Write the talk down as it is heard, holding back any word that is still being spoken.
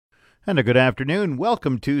And a good afternoon.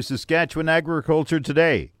 Welcome to Saskatchewan Agriculture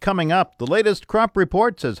Today. Coming up, the latest crop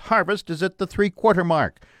report says harvest is at the three-quarter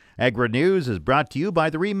mark. Agri-News is brought to you by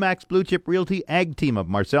the RE/MAX Blue Chip Realty Ag team of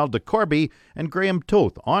Marcel DeCorby and Graham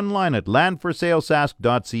Toth, online at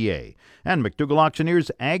landforsalesask.ca. And McDougall Auctioneers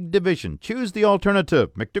Ag Division. Choose the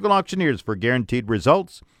alternative. McDougall Auctioneers for guaranteed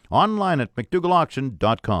results. Online at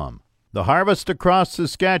mcdougallauction.com. The harvest across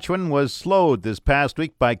Saskatchewan was slowed this past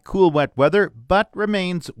week by cool, wet weather, but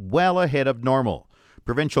remains well ahead of normal.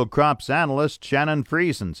 Provincial crops analyst Shannon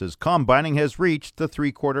Friesen says combining has reached the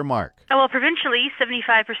three-quarter mark. Well, provincially,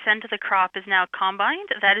 75% of the crop is now combined.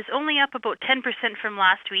 That is only up about 10% from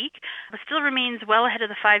last week, but still remains well ahead of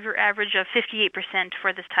the five-year average of 58%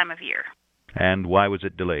 for this time of year. And why was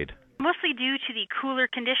it delayed? Mostly due to the cooler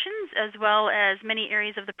conditions, as well as many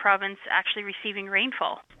areas of the province actually receiving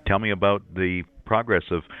rainfall. Tell me about the progress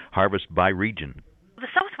of harvest by region. The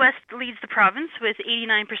southwest leads the province with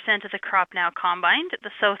 89% of the crop now combined. The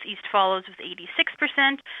southeast follows with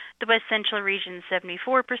 86%, the west central region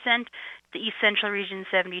 74%, the east central region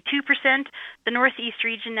 72%, the northeast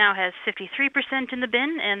region now has 53% in the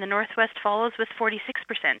bin, and the northwest follows with 46%.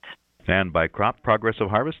 And by crop progress of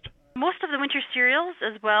harvest? Most of the winter cereals,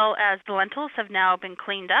 as well as the lentils, have now been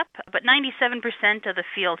cleaned up, but 97% of the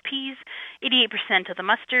field peas, 88% of the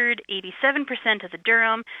mustard, 87% of the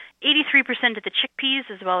durum, 83% of the chickpeas,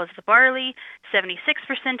 as well as the barley, 76%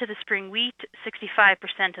 of the spring wheat,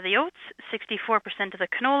 65% of the oats, 64% of the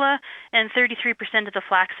canola, and 33% of the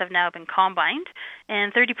flax have now been combined,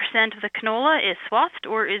 and 30% of the canola is swathed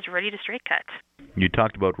or is ready to straight cut. You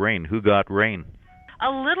talked about rain. Who got rain? A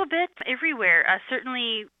little bit everywhere.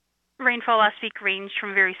 Certainly, rainfall last week ranged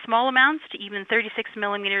from very small amounts to even 36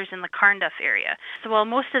 millimeters in the Carnduff area. So while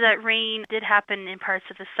most of that rain did happen in parts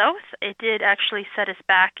of the south, it did actually set us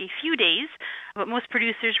back a few days, but most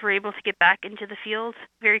producers were able to get back into the field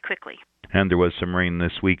very quickly. And there was some rain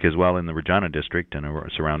this week as well in the Regina district and a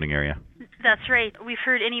surrounding area. That's right. We've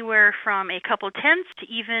heard anywhere from a couple tenths to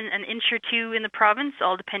even an inch or two in the province,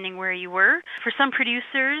 all depending where you were. For some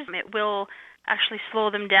producers, it will actually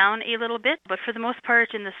slow them down a little bit, but for the most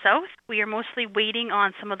part in the south, we are mostly waiting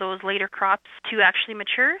on some of those later crops to actually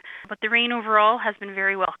mature, but the rain overall has been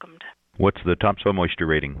very welcomed. What's the topsoil moisture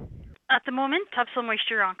rating? At the moment, topsoil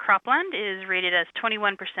moisture on cropland is rated as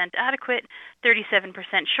 21% adequate, 37%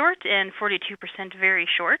 short, and 42% very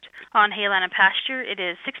short. On hayland and pasture, it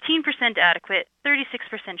is 16% adequate,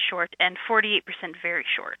 36% short, and 48% very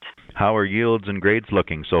short. How are yields and grades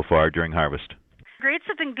looking so far during harvest? Grades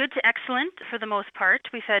have been good to excellent for the most part.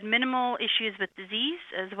 We've had minimal issues with disease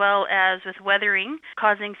as well as with weathering,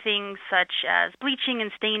 causing things such as bleaching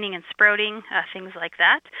and staining and sprouting, things like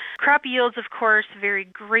that. Crop yields, of course, vary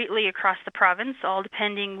greatly across the province, all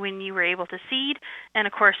depending when you were able to seed and,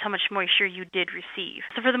 of course, how much moisture you did receive.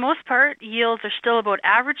 So for the most part, yields are still about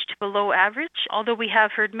average to below average, although we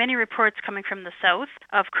have heard many reports coming from the south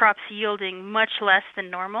of crops yielding much less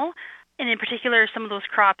than normal. And in particular, some of those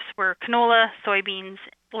crops were canola, soybeans,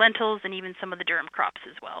 lentils, and even some of the durum crops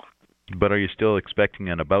as well. But are you still expecting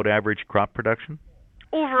an about average crop production?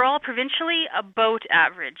 Overall, provincially, about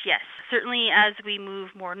average, yes. Certainly as we move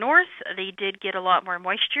more north, they did get a lot more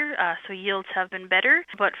moisture, so yields have been better.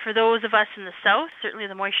 But for those of us in the south, certainly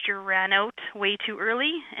the moisture ran out way too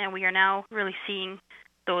early, and we are now really seeing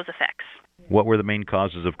those effects. What were the main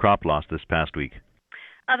causes of crop loss this past week?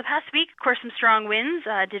 The past week, of course, some strong winds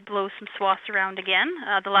did blow some swaths around again,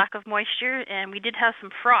 the lack of moisture, and we did have some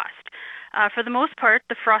frost. For the most part,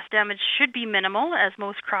 the frost damage should be minimal, as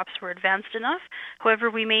most crops were advanced enough. However,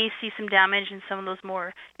 we may see some damage in some of those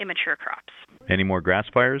more immature crops. Any more grass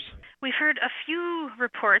fires? We've heard a few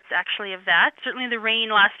reports, actually, of that. Certainly the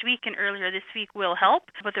rain last week and earlier this week will help,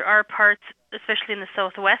 but there are parts, especially in the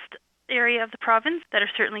southwest area of the province, that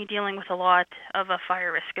are certainly dealing with a lot of a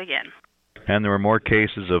fire risk again. And there were more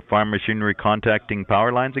cases of farm machinery contacting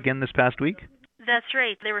power lines again this past week? That's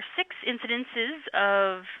right. There were 6 incidences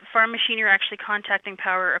of farm machinery actually contacting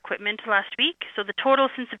power equipment last week. So the total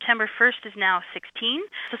since September 1st is now 16.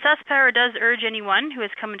 So SaskPower does urge anyone who has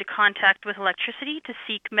come into contact with electricity to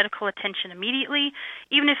seek medical attention immediately,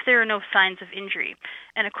 even if there are no signs of injury.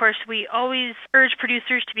 And of course, we always urge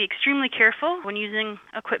producers to be extremely careful when using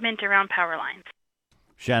equipment around power lines.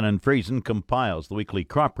 Shannon Friesen compiles the weekly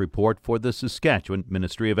crop report for the Saskatchewan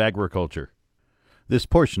Ministry of Agriculture. This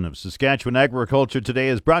portion of Saskatchewan Agriculture Today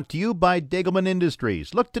is brought to you by Degelman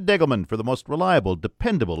Industries. Look to Degelman for the most reliable,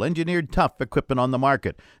 dependable, engineered tough equipment on the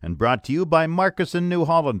market. And brought to you by Markison New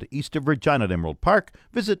Holland, east of Regina at Emerald Park.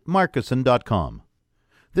 Visit markison.com.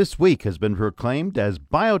 This week has been proclaimed as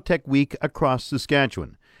Biotech Week across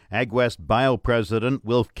Saskatchewan. AgWest Bio President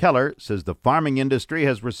Wilf Keller says the farming industry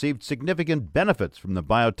has received significant benefits from the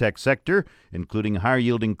biotech sector, including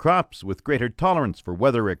higher-yielding crops with greater tolerance for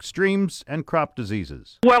weather extremes and crop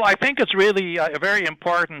diseases. Well, I think it's really very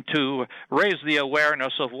important to raise the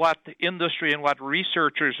awareness of what the industry and what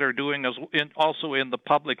researchers are doing also in the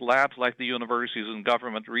public labs like the universities and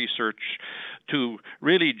government research to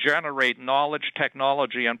really generate knowledge,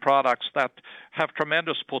 technology, and products that have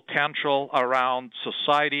tremendous potential around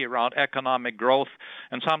society, around economic growth,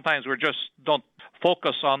 and sometimes we just don't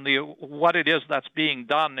focus on what it is that's being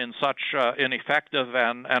done in such an effective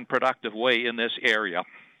and productive way in this area.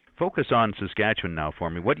 Focus on Saskatchewan now for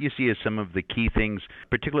me. What do you see as some of the key things,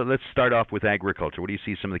 particularly, let's start off with agriculture. What do you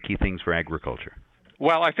see some of the key things for agriculture?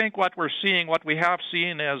 Well, I think what we have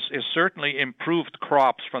seen is certainly improved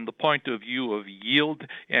crops from the point of view of yield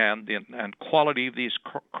and quality of these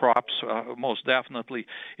crops, most definitely,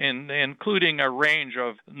 including a range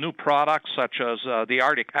of new products such as the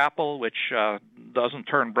Arctic apple, which doesn't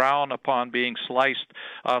turn brown upon being sliced.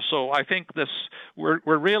 So I think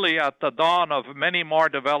we're really at the dawn of many more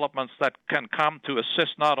developments that can come to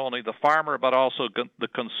assist not only the farmer but also the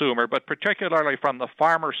consumer. But particularly from the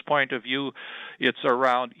farmer's point of view, it's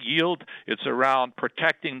around yield, it's around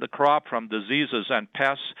protecting the crop from diseases and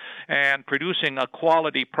pests, and producing a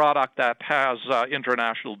quality product that has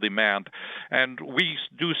international demand. And we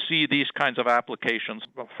do see these kinds of applications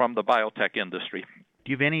from the biotech industry.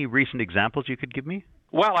 Do you have any recent examples you could give me?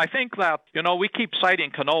 Well, I think that, we keep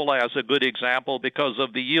citing canola as a good example because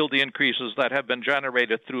of the yield increases that have been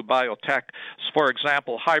generated through biotech. For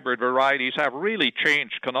example, hybrid varieties have really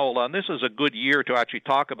changed canola, and this is a good year to actually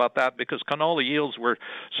talk about that because canola yields were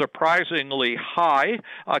surprisingly high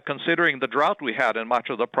considering the drought we had in much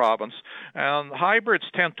of the province. And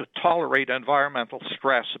hybrids tend to tolerate environmental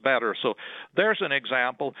stress better. So there's an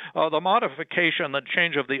example. The modification, the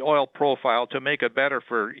change of the oil profile to make it better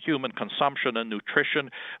for human consumption and nutrition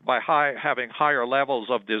by having higher levels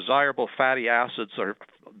of desirable fatty acids or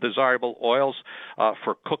desirable oils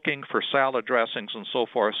for cooking, for salad dressings, and so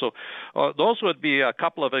forth. So those would be a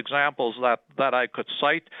couple of examples that I could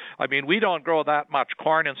cite. I mean, we don't grow that much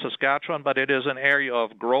corn in Saskatchewan, but it is an area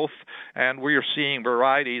of growth, and we are seeing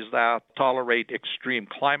varieties that tolerate extreme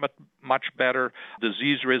climate much better,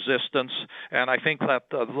 disease resistance, and I think that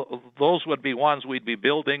those would be ones we'd be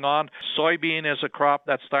building on. Soybean is a crop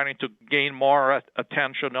that's starting to gain more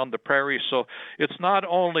attention on the prairie, so it's not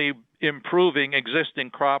only improving existing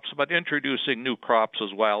crops, but introducing new crops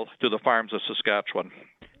as well to the farms of Saskatchewan.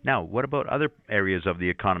 Now, what about other areas of the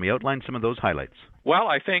economy? Outline some of those highlights. Well,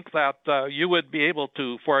 I think that you would be able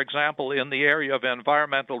to, for example, in the area of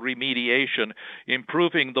environmental remediation,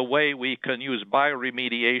 improving the way we can use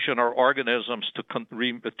bioremediation or organisms to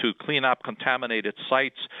clean up contaminated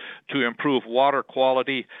sites, to improve water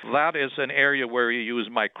quality. That is an area where you use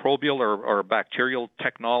microbial or bacterial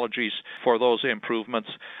technologies for those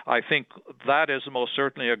improvements. I think that is most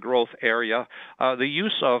certainly a growth area. The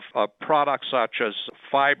use of products such as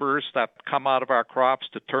fibers that come out of our crops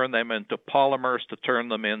to turn them into polymers, to turn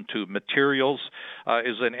them into materials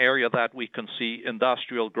is an area that we can see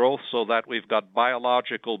industrial growth, so that we've got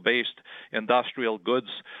biological-based industrial goods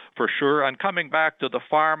for sure. And coming back to the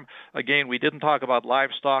farm, again, we didn't talk about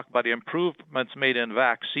livestock, but improvements made in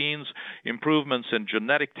vaccines, improvements in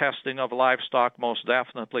genetic testing of livestock, most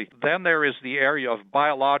definitely. Then there is the area of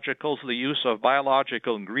biologicals, the use of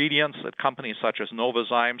biological ingredients that companies such as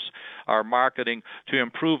Novozymes are marketing to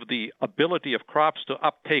improve the ability of crops to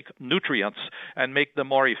uptake nutrients and make them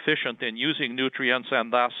more efficient in using nutrients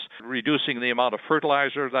and thus reducing the amount of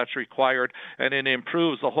fertilizer that's required, and it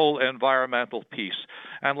improves the whole environmental piece.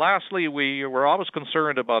 And lastly, we were always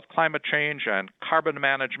concerned about climate change and carbon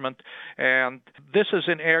management, and this is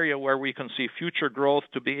an area where we can see future growth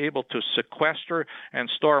to be able to sequester and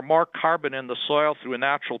store more carbon in the soil through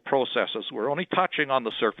natural processes. We're only touching on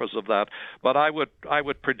the surface of that, but I would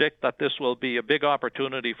predict that this will be a big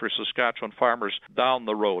opportunity for Saskatchewan farmers down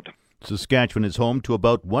the road. Saskatchewan is home to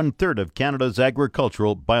about one-third of Canada's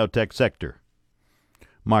agricultural biotech sector.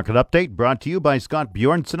 Market Update brought to you by Scott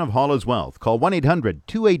Bjornson of Hollis Wealth. Call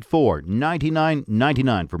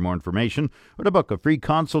 1-800-284-9999 for more information or to book a free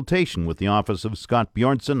consultation with the office of Scott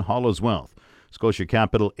Bjornson, Hollis Wealth. Scotia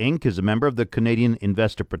Capital Inc. is a member of the Canadian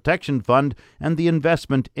Investor Protection Fund and the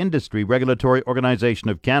Investment Industry Regulatory Organization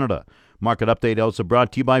of Canada. Market Update also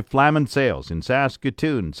brought to you by Flaman Sales in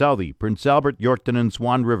Saskatoon, Southey, Prince Albert, Yorkton, and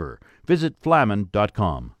Swan River. Visit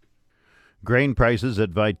flaman.com. Grain prices at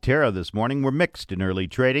Viterra this morning were mixed in early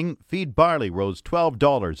trading. Feed barley rose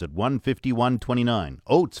 $12 at $151.29.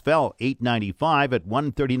 Oats fell $8.95 at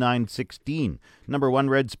 $139.16. Number 1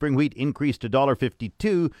 red spring wheat increased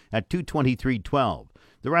 $1.52 at $223.12.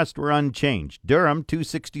 The rest were unchanged. Durum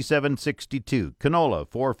 $267.62. Canola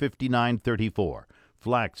 $459.34.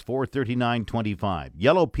 Flax $439.25.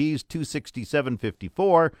 Yellow peas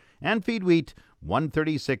 $267.54. And feed wheat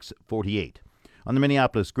 $136.48. On the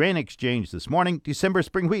Minneapolis Grain Exchange this morning, December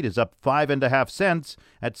spring wheat is up 5.5 cents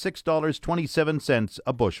at $6.27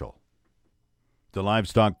 a bushel. The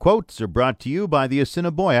livestock quotes are brought to you by the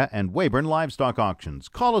Assiniboia and Weyburn Livestock Auctions.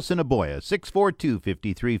 Call Assiniboia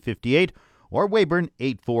 642-5358 or Weyburn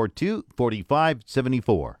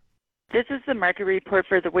 842-4574. This is the market report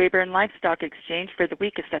for the Weyburn Livestock Exchange for the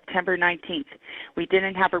week of September 19th. We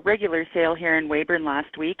didn't have a regular sale here in Weyburn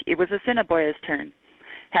last week. It was Assiniboia's turn.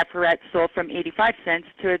 Heiferettes sold from 85 cents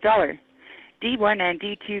to $1. D1 and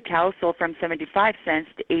D2 cows sold from 75 cents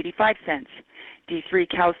to 85 cents. D3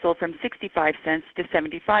 cows sold from 65 cents to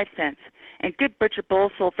 75 cents. And good butcher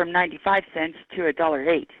bulls sold from 95 cents to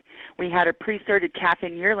 $1.08. We had a pre-sorted calf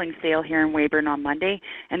and yearling sale here in Weyburn on Monday,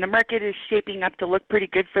 and the market is shaping up to look pretty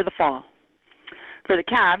good for the fall. For the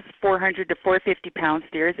calves, 400 to 450 pound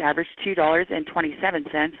steers averaged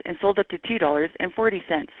 $2.27 and sold up to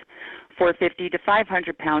 $2.40. 450 to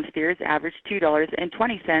 500 pound steers averaged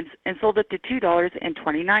 $2.20 and sold up to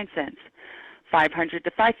 $2.29. 500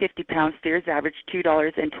 to 550 pound steers averaged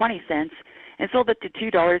 $2.20 and sold up to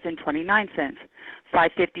 $2.29.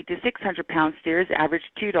 550 to 600 pound steers averaged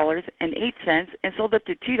 $2.08 and sold up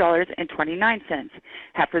to $2.29.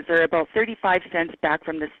 Heifers are about 35 cents back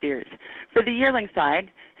from the steers. For the yearling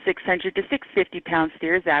side, 600 to 650 pound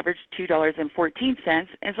steers averaged $2.14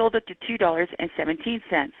 and sold up to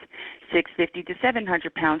 $2.17. 650 to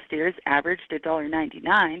 700 pound steers averaged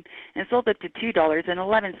 $1.99 and sold up to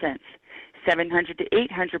 $2.11. 700 to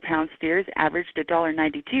 800 pound steers averaged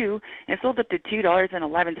 $1.92 and sold up to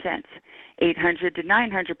 $2.11. 800 to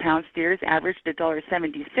 900 pound steers averaged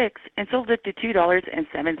 $1.76 and sold up to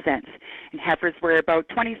 $2.07. And heifers were about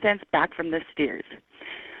 20 cents back from the steers.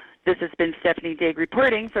 This has been Stephanie Daig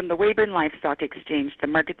reporting from the Weyburn Livestock Exchange, the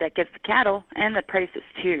market that gets the cattle and the prices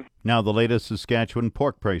too. Now the latest Saskatchewan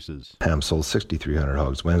pork prices. Ham sold 6,300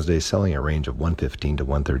 hogs Wednesday, selling a range of 115 to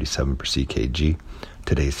 137 per ckg.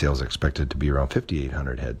 Today's sales are expected to be around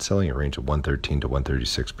 5,800 head, selling a range of 113 to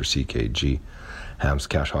 136 per ckg. Ham's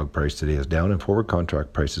cash hog price today is down, and forward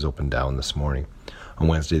contract prices opened down this morning. On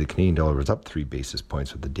Wednesday, the Canadian dollar was up 3 basis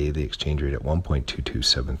points with the daily exchange rate at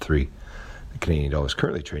 1.2273. The Canadian dollar is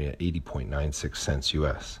currently trading at 80.96 cents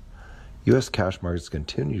U.S. U.S. cash markets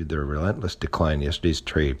continued their relentless decline in yesterday's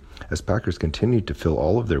trade as packers continued to fill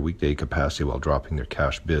all of their weekday capacity while dropping their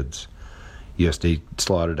cash bids. USDA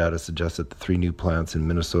slaughter data suggests that the 3 new plants in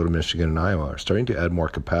Minnesota, Michigan, and Iowa are starting to add more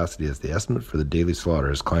capacity as the estimate for the daily slaughter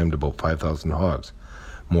has climbed to about 5,000 hogs,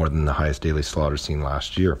 more than the highest daily slaughter seen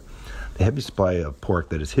last year. The heavy supply of pork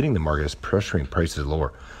that is hitting the market is pressuring prices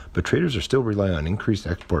lower, but traders are still relying on increased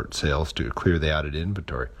export sales to clear the added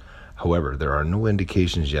inventory. However, there are no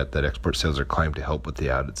indications yet that export sales are climbed to help with the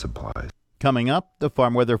added supplies. Coming up, the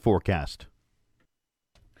farm weather forecast.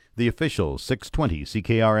 The official 620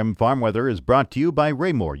 CKRM farm weather is brought to you by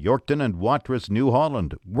Raymore, Yorkton, and Watrous, New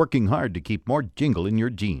Holland, working hard to keep more jingle in your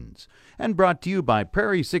jeans. And brought to you by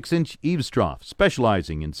Prairie 6-inch Eaves Trough,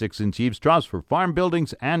 specializing in 6-inch eaves troughs for farm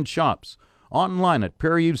buildings and shops. Online at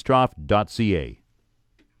prairieeavestrough.ca.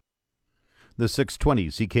 The 620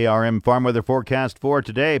 CKRM farm weather forecast for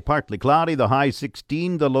today: partly cloudy, the high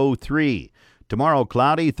 16, the low 3. Tomorrow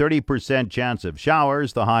cloudy, 30% chance of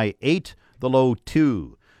showers, the high 8, the low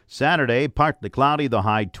 2. Saturday, partly cloudy, the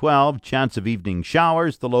high 12, chance of evening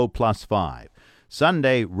showers, the low +5.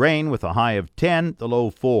 Sunday, rain with a high of 10, the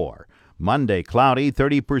low 4. Monday, cloudy,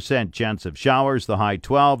 30% chance of showers, the high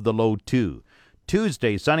 12, the low 2.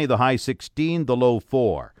 Tuesday, sunny, the high 16, the low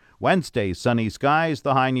 4. Wednesday, sunny skies,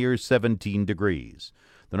 the high near 17 degrees.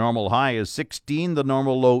 The normal high is 16, the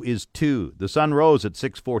normal low is 2. The sun rose at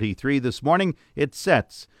 6:43 this morning. It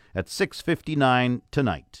sets at 6:59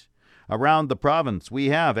 tonight. Around the province, we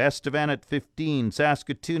have Estevan at 15,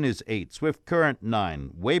 Saskatoon is 8, Swift Current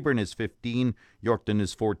 9, Weyburn is 15, Yorkton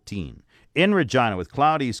is 14. In Regina, with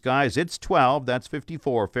cloudy skies, it's 12, that's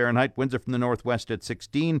 54 Fahrenheit. Winds are from the northwest at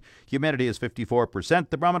 16, humidity is 54%,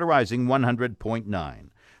 the barometer rising 100.9.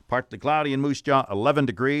 Partly cloudy in Moose Jaw, 11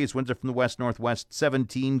 degrees, winds are from the west-northwest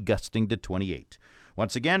 17, gusting to 28.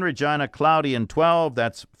 Once again, Regina, cloudy and 12.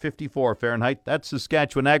 That's 54 Fahrenheit. That's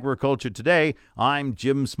Saskatchewan Agriculture Today. I'm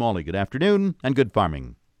Jim Smalley. Good afternoon and good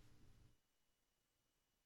farming.